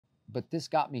but this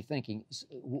got me thinking,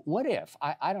 what if,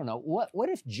 I don't know, what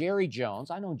if Jerry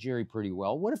Jones, I know Jerry pretty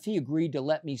well, what if he agreed to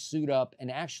let me suit up and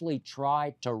actually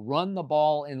try to run the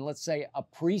ball in, let's say, a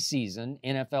preseason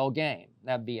NFL game?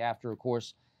 That'd be after, of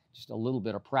course, just a little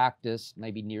bit of practice,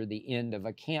 maybe near the end of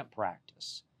a camp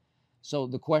practice. So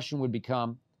the question would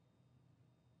become,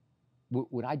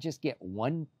 would I just get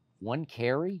one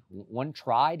carry, one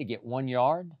try to get 1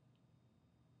 yard?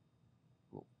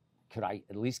 Could I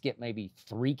at least get maybe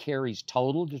 3 carries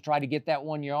total to try to get that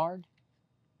 1 yard?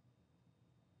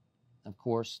 Of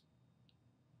course,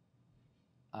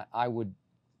 I would,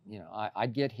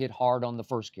 I'd get hit hard on the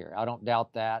first carry. I don't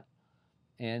doubt that.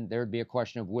 And there'd be a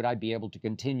question of, would I be able to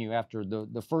continue after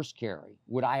the first carry?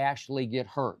 Would I actually get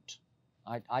hurt?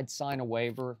 I'd sign a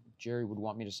waiver. Jerry would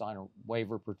want me to sign a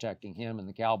waiver protecting him and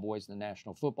the Cowboys in the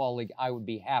National Football League. I would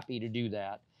be happy to do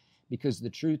that, because the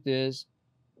truth is,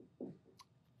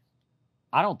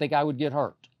 I don't think I would get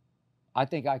hurt. I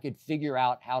think I could figure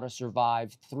out how to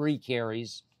survive 3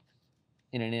 carries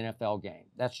in an NFL game.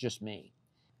 That's just me.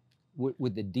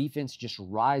 Would the defense just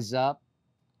rise up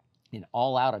in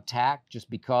all-out attack just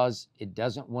because it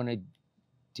doesn't want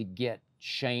to get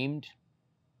shamed,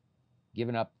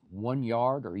 giving up 1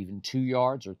 yard or even 2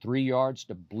 yards or 3 yards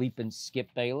to bleeping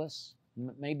Skip Bayless?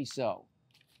 Maybe so.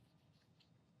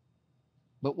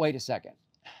 But wait a second.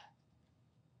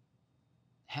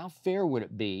 How fair would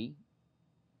it be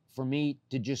for me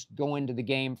to just go into the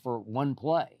game for 1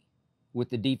 play with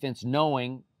the defense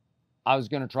knowing I was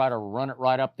going to try to run it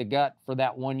right up the gut for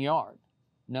that 1 yard?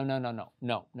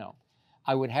 No.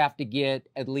 I would have to get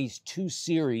at least 2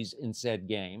 series in said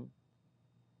game,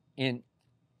 and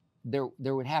there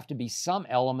would have to be some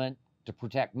element to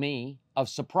protect me of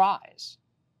surprise.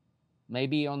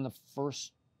 Maybe on the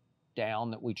first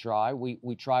down that we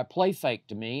try play fake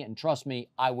to me, and trust me,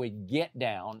 I would get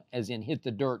down, as in hit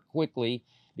the dirt quickly,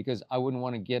 because I wouldn't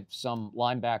want to get some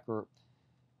linebacker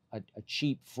a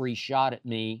cheap free shot at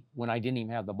me when I didn't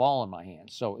even have the ball in my hand.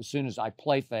 So as soon as I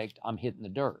play faked, I'm hitting the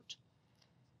dirt.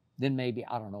 Then maybe,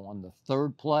 I don't know, on the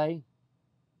third play,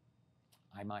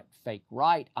 I might fake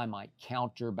right, I might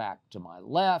counter back to my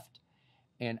left,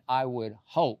 and I would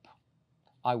hope,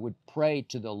 I would pray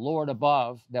to the Lord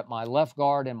above that my left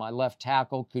guard and my left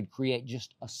tackle could create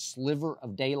just a sliver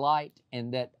of daylight,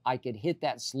 and that I could hit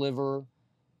that sliver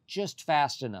just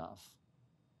fast enough,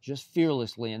 just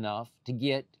fearlessly enough to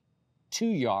get 2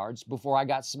 yards before I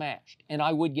got smashed. And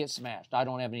I would get smashed. I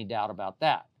don't have any doubt about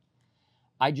that.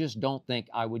 I just don't think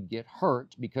I would get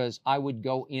hurt, because I would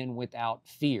go in without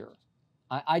fear.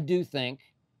 I do think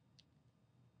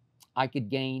I could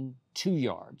gain 2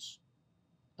 yards.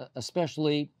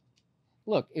 Especially,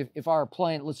 look, if I were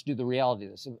playing, let's do the reality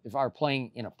of this. If I were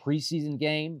playing in a preseason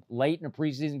game, late in a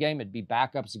preseason game, it'd be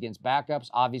backups against backups.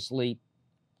 Obviously,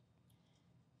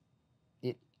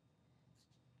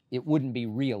 it wouldn't be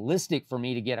realistic for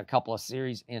me to get a couple of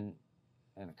series and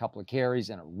a couple of carries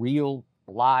in a real,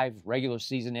 live, regular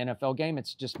season NFL game.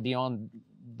 It's just beyond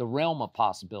the realm of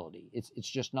possibility. It's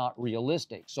just not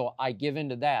realistic. So I give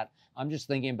into that. I'm just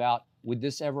thinking about, would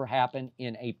this ever happen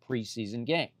in a preseason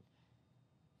game?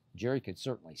 Jerry could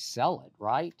certainly sell it,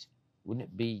 right? Wouldn't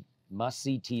it be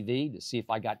must-see TV to see if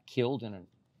I got killed in an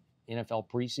NFL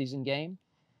preseason game?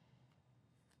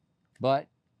 But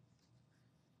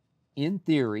in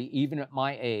theory, even at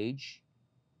my age,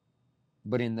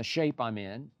 but in the shape I'm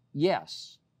in,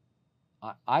 yes,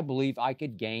 I believe I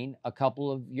could gain a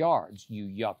couple of yards, you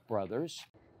yuck brothers.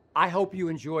 I hope you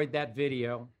enjoyed that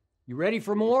video. You ready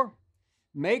for more?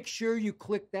 Make sure you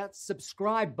click that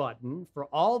subscribe button for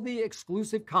all the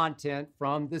exclusive content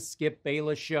from the Skip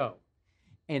Bayless Show.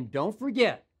 And don't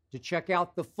forget to check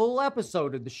out the full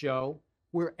episode of the show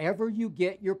wherever you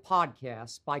get your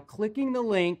podcasts by clicking the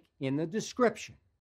link in the description.